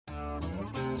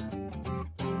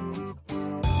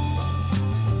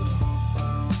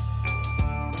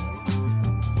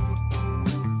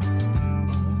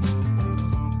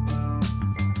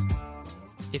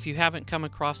If you haven't come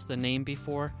across the name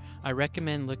before, I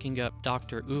recommend looking up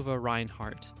Dr. Uwe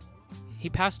Reinhardt. He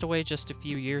passed away just a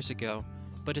few years ago,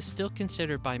 but is still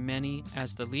considered by many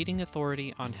as the leading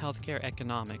authority on healthcare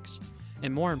economics,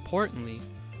 and more importantly,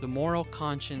 the moral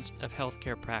conscience of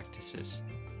healthcare practices.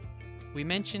 We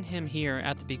mention him here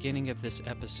at the beginning of this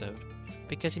episode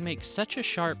because he makes such a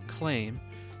sharp claim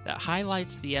that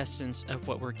highlights the essence of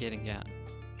what we're getting at.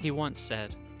 He once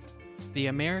said, "The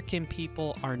American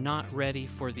people are not ready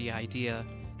for the idea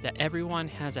that everyone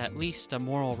has at least a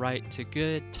moral right to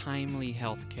good, timely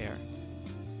health care.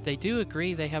 They do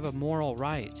agree they have a moral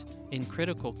right, in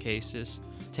critical cases,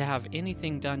 to have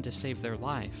anything done to save their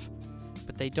life,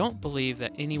 but they don't believe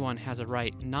that anyone has a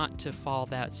right not to fall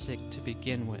that sick to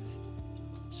begin with.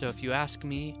 So if you ask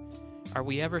me, are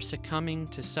we ever succumbing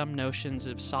to some notions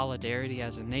of solidarity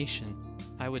as a nation?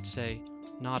 I would say,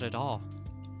 not at all.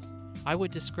 I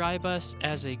would describe us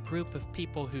as a group of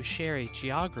people who share a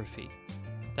geography.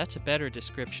 That's a better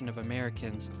description of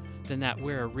Americans than that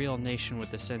we're a real nation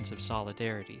with a sense of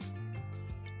solidarity."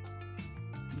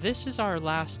 This is our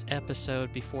last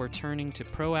episode before turning to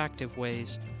proactive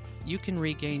ways you can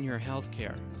regain your health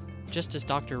care, just as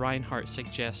Dr. Reinhardt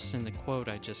suggests in the quote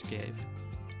I just gave.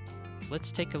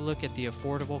 Let's take a look at the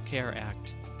Affordable Care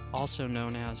Act, also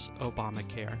known as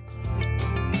Obamacare.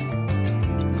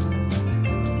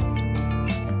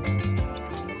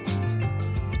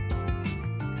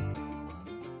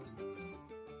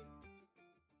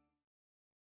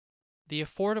 The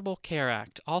Affordable Care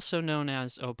Act, also known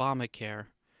as Obamacare,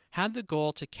 had the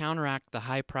goal to counteract the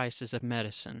high prices of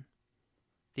medicine.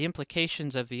 The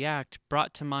implications of the act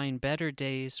brought to mind better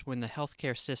days when the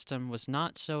healthcare system was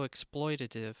not so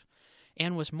exploitative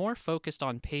and was more focused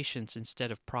on patients instead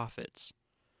of profits.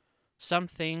 Some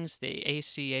things the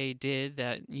ACA did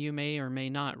that you may or may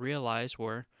not realize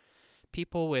were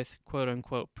people with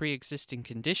quote-unquote pre-existing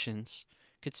conditions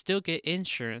could still get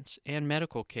insurance and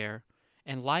medical care,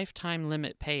 and lifetime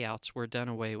limit payouts were done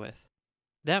away with.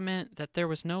 That meant that there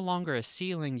was no longer a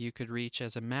ceiling you could reach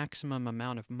as a maximum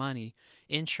amount of money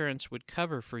insurance would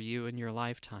cover for you in your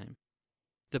lifetime.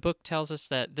 The book tells us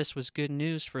that this was good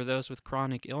news for those with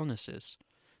chronic illnesses,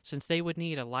 since they would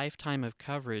need a lifetime of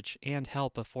coverage and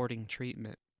help affording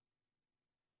treatment.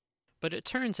 But it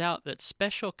turns out that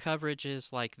special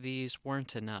coverages like these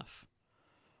weren't enough.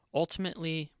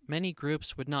 Ultimately, many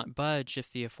groups would not budge if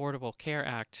the Affordable Care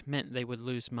Act meant they would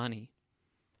lose money.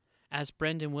 As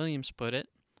Brendan Williams put it,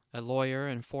 a lawyer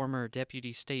and former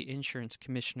deputy state insurance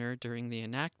commissioner during the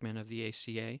enactment of the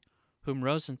ACA, whom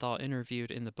Rosenthal interviewed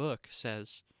in the book,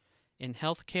 says, "In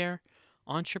healthcare,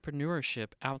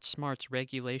 entrepreneurship outsmarts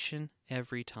regulation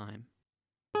every time."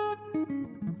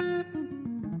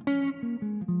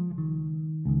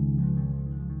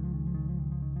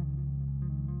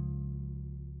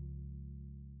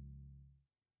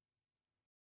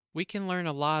 We can learn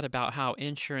a lot about how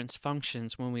insurance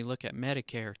functions when we look at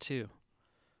Medicare, too.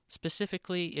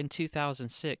 Specifically, in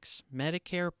 2006,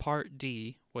 Medicare Part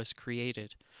D was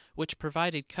created, which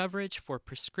provided coverage for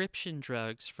prescription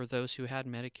drugs for those who had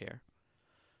Medicare.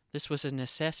 This was a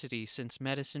necessity since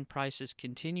medicine prices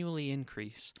continually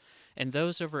increase, and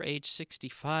those over age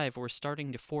 65 were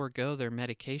starting to forego their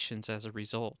medications as a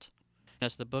result.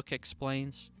 As the book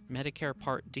explains, Medicare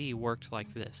Part D worked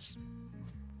like this.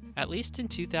 At least in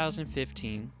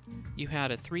 2015, you had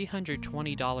a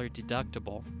 $320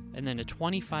 deductible and then a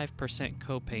 25%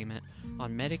 copayment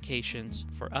on medications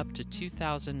for up to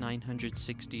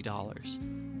 $2,960.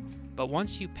 But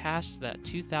once you passed that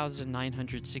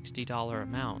 $2,960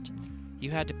 amount,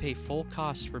 you had to pay full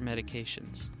cost for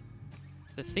medications.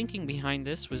 The thinking behind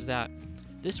this was that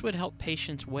this would help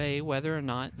patients weigh whether or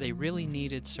not they really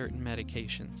needed certain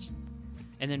medications.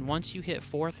 And then once you hit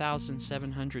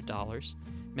 $4,700,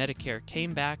 Medicare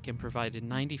came back and provided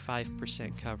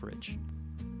 95% coverage.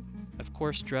 Of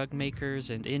course, drug makers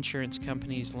and insurance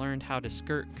companies learned how to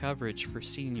skirt coverage for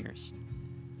seniors.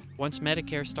 Once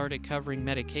Medicare started covering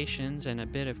medications and a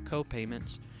bit of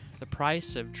copayments, the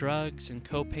price of drugs and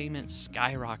copayments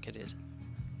skyrocketed.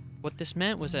 What this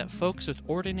meant was that folks with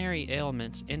ordinary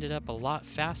ailments ended up a lot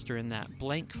faster in that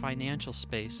blank financial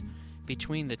space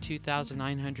between the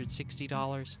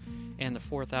 $2,960 and the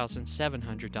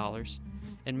 $4,700,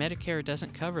 and Medicare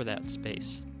doesn't cover that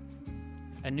space.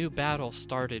 A new battle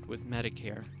started with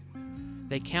Medicare.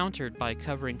 They countered by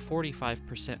covering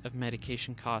 45% of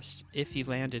medication costs if you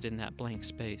landed in that blank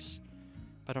space,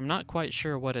 but I'm not quite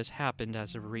sure what has happened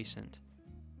as of recent.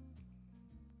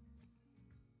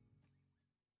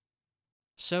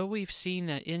 So we've seen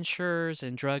that insurers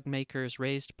and drug makers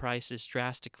raised prices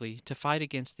drastically to fight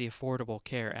against the Affordable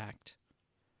Care Act.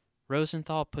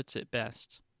 Rosenthal puts it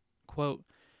best, quote,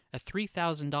 A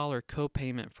 $3,000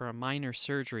 copayment for a minor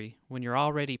surgery when you're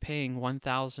already paying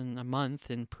 $1,000 a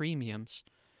month in premiums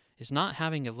is not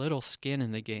having a little skin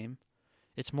in the game.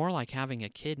 It's more like having a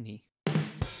kidney.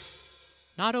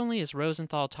 Not only is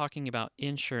Rosenthal talking about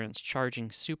insurance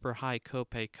charging super high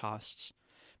copay costs,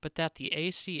 but that the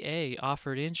ACA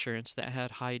offered insurance that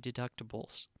had high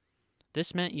deductibles.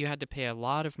 This meant you had to pay a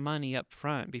lot of money up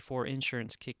front before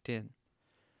insurance kicked in.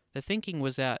 The thinking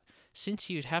was that since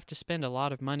you'd have to spend a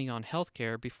lot of money on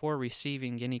healthcare before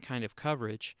receiving any kind of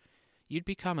coverage, you'd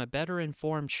become a better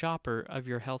informed shopper of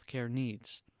your healthcare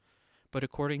needs. But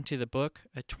according to the book,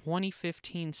 a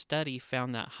 2015 study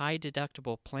found that high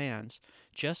deductible plans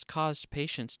just caused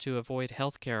patients to avoid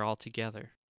healthcare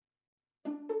altogether.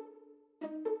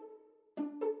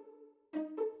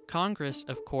 Congress,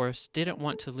 of course, didn't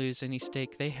want to lose any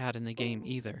stake they had in the game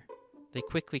either. They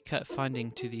quickly cut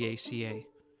funding to the ACA.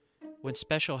 When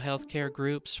special healthcare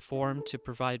groups formed to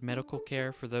provide medical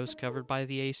care for those covered by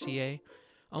the ACA,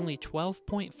 only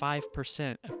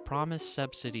 12.5% of promised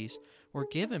subsidies were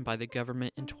given by the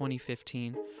government in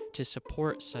 2015 to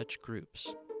support such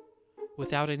groups.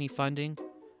 Without any funding,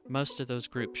 most of those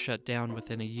groups shut down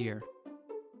within a year.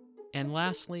 And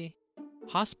lastly,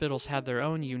 hospitals had their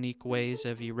own unique ways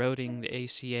of eroding the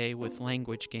ACA with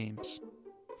language games.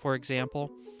 For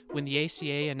example, when the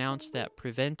ACA announced that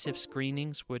preventive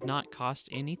screenings would not cost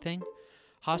anything,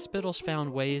 hospitals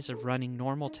found ways of running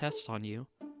normal tests on you.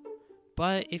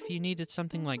 But if you needed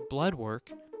something like blood work,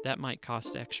 that might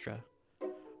cost extra.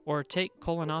 Or take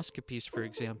colonoscopies, for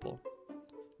example.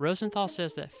 Rosenthal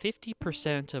says that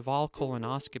 50% of all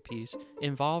colonoscopies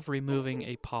involve removing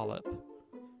a polyp.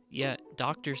 Yet,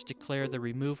 doctors declare the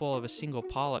removal of a single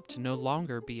polyp to no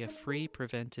longer be a free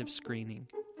preventive screening.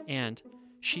 And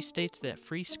she states that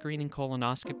free screening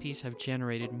colonoscopies have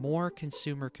generated more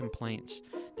consumer complaints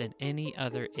than any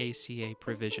other ACA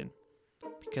provision,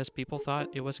 because people thought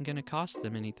it wasn't going to cost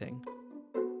them anything.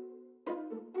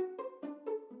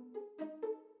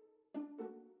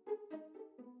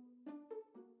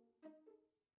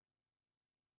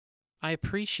 I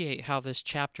appreciate how this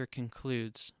chapter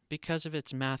concludes because of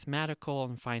its mathematical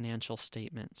and financial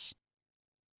statements.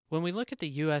 When we look at the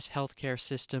U.S. healthcare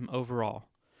system overall,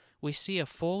 we see a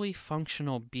fully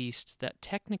functional beast that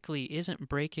technically isn't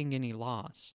breaking any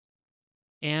laws.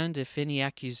 And if any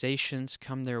accusations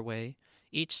come their way,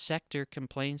 each sector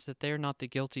complains that they're not the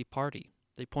guilty party.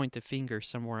 They point the finger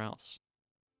somewhere else.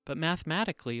 But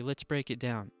mathematically, let's break it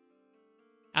down.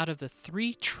 Out of the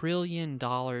 $3 trillion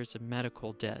of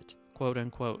medical debt, quote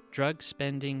unquote, drug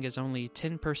spending is only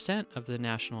 10% of the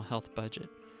national health budget,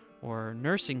 or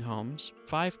nursing homes,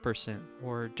 5%,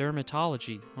 or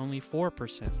dermatology, only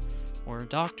 4%, or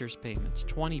doctors' payments,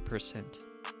 20%.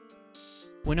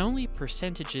 When only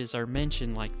percentages are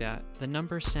mentioned like that, the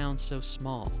number sounds so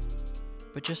small.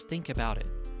 But just think about it.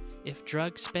 If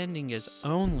drug spending is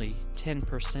only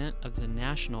 10% of the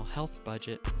national health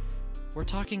budget, we're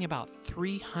talking about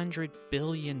 $300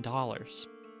 billion.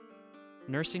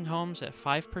 Nursing homes at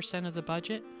 5% of the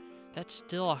budget? That's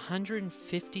still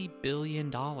 $150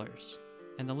 billion.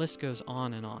 And the list goes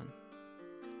on and on.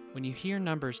 When you hear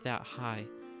numbers that high,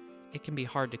 it can be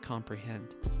hard to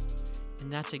comprehend.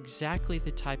 And that's exactly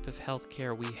the type of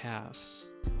healthcare we have.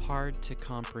 Hard to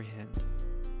comprehend.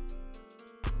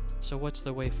 So what's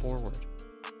the way forward?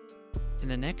 In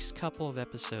the next couple of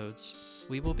episodes,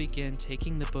 we will begin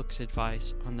taking the book's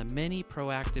advice on the many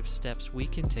proactive steps we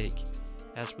can take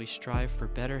as we strive for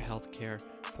better healthcare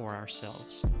for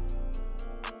ourselves.